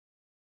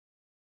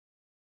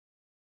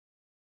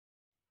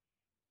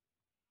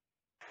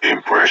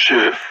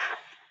Impressive.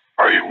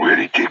 I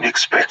really didn't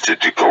expect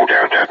it to go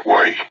down that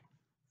way.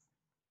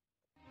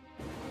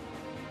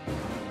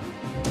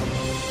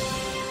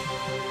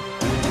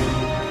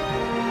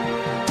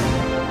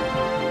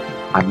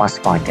 I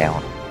must find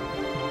out.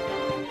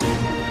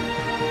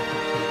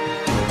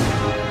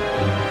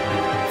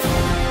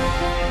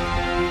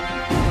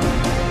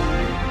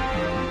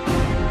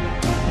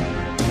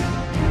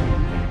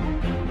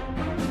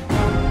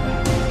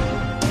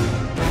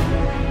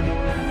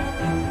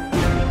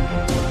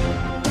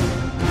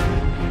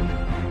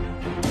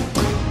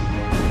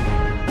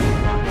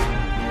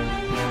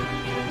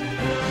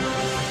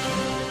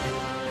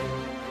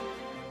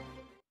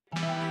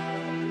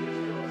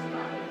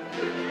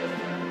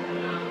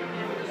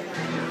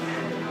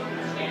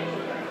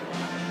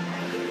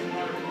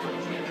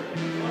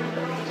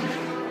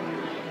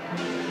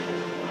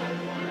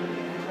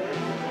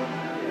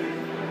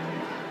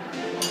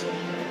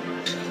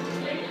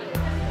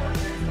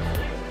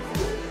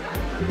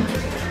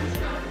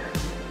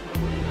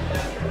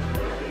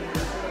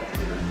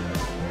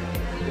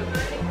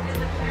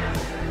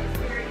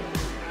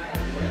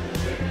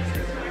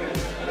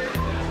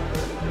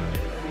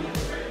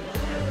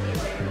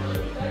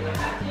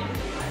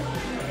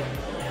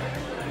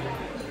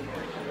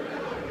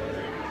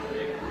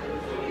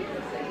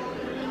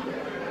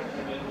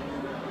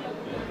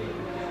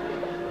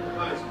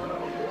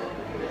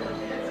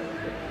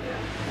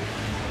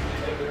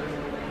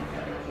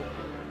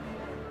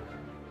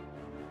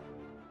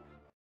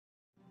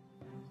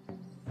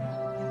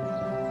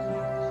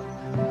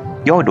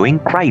 You're doing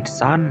great,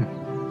 son.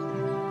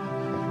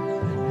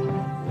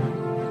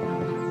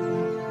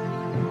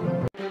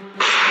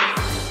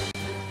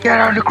 Get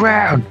on the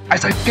ground! I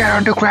said get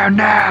on the ground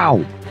now!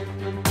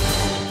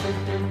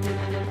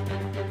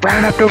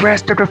 Round up the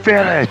rest of the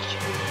village!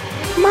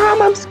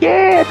 Mom, I'm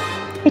scared!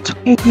 It's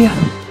okay, dear.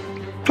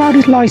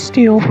 Cloudy lies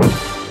still.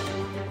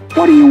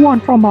 What do you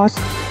want from us?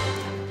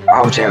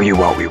 I'll tell you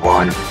what we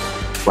want.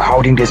 We're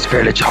holding this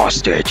village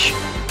hostage.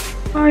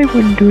 I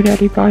wouldn't do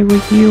that if I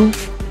were you.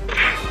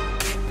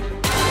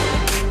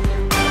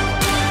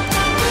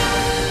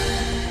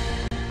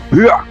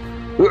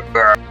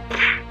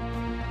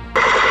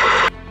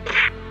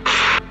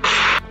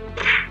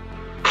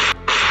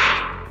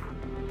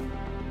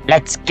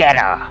 Let's get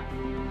her!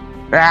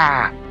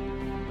 Ah!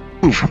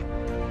 Oof.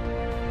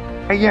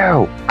 Hey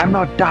yo, I'm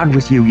not done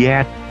with you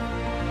yet.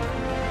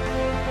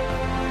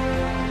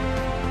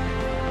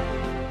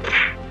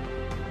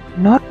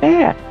 Not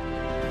bad.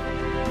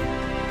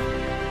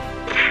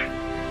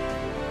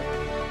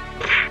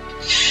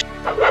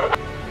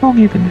 Don't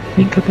even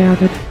think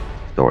about it.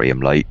 Sorry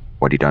I'm late.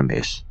 What did I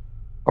miss?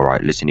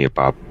 Alright, listen here,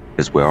 Bob,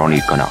 because we're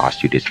only gonna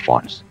ask you this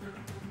once.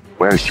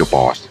 Where is your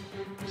boss?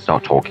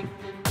 Start talking.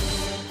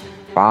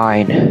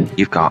 Fine,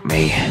 you've got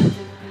me.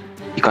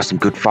 You got some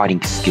good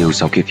fighting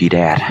skills, I'll give you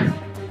that.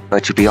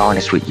 But to be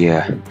honest with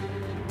you,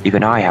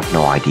 even I have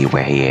no idea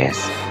where he is.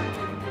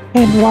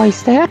 And why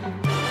is that?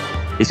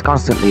 He's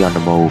constantly on the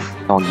move,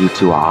 knowing you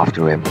two are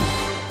after him.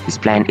 His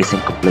plan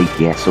isn't complete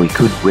yet, so he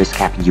couldn't risk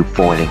having you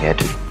foiling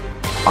it.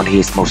 Only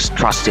his most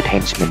trusted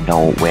henchmen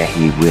know where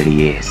he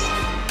really is.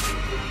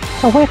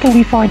 So where can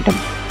we find him?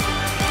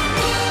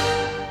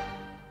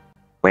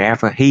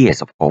 Wherever he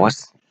is, of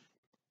course.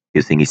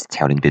 You think he's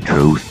telling the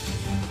truth?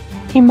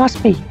 He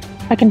must be.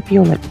 I can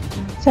feel it.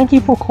 Thank you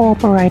for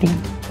cooperating.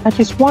 And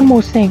just one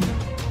more thing.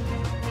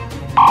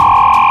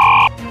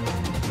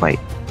 Wait,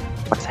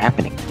 what's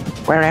happening?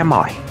 Where am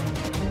I?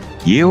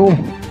 You?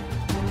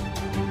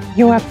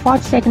 You have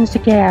 5 seconds to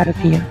get out of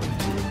here.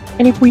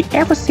 And if we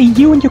ever see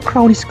you and your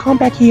cronies come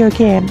back here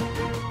again,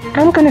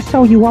 I'm gonna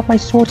show you what my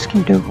swords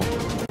can do.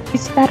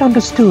 Is that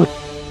understood?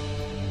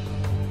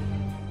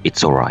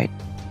 It's alright.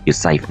 You're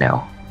safe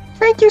now.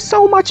 Thank you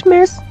so much,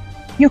 miss.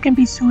 You can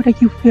be sure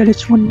that your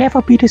village will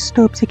never be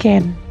disturbed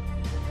again.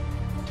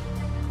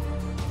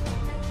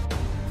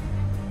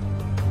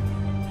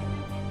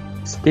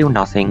 Still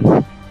nothing.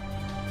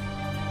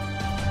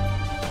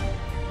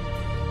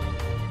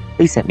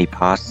 Please let me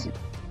pass.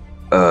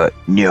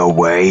 No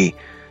way.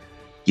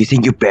 You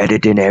think you're better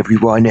than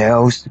everyone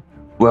else?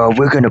 Well,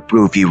 we're gonna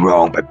prove you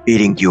wrong by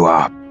beating you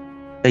up.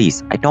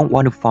 Please, I don't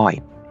want to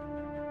fight.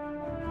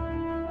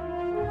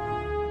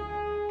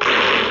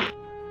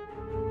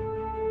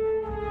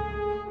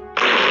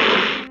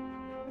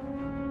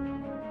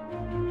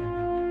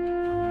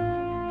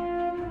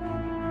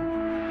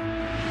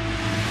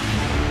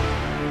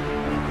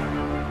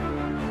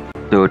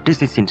 So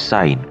this is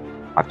insane.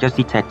 I've just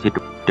detected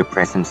the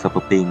presence of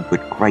a being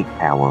with great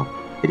power.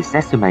 It is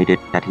estimated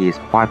that he is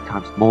 5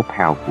 times more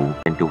powerful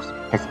than those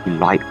pesky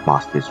light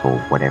masters or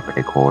whatever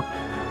they're called.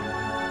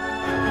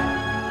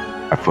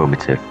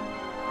 Affirmative.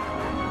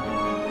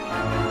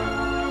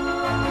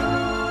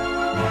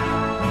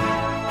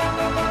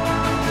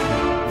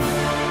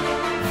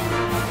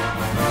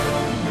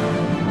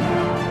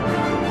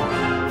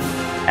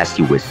 As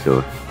you wish,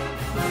 sir.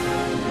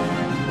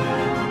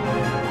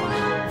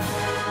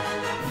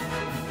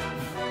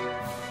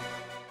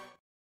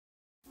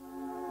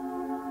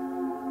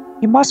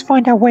 We must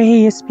find out where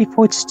he is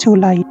before it's too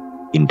late.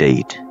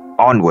 Indeed.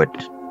 Onward.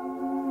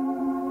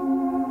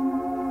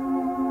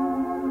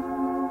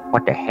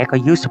 What the heck are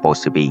you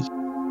supposed to be?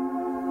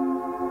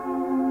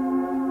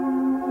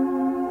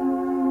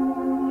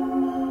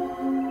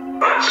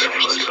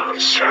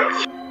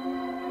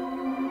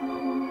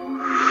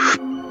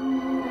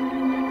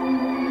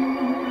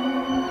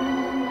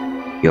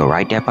 You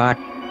alright there, bud?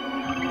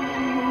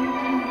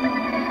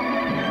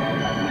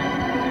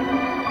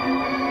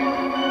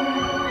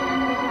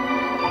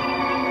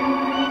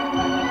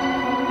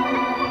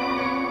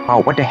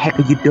 Oh, what the heck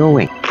are you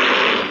doing?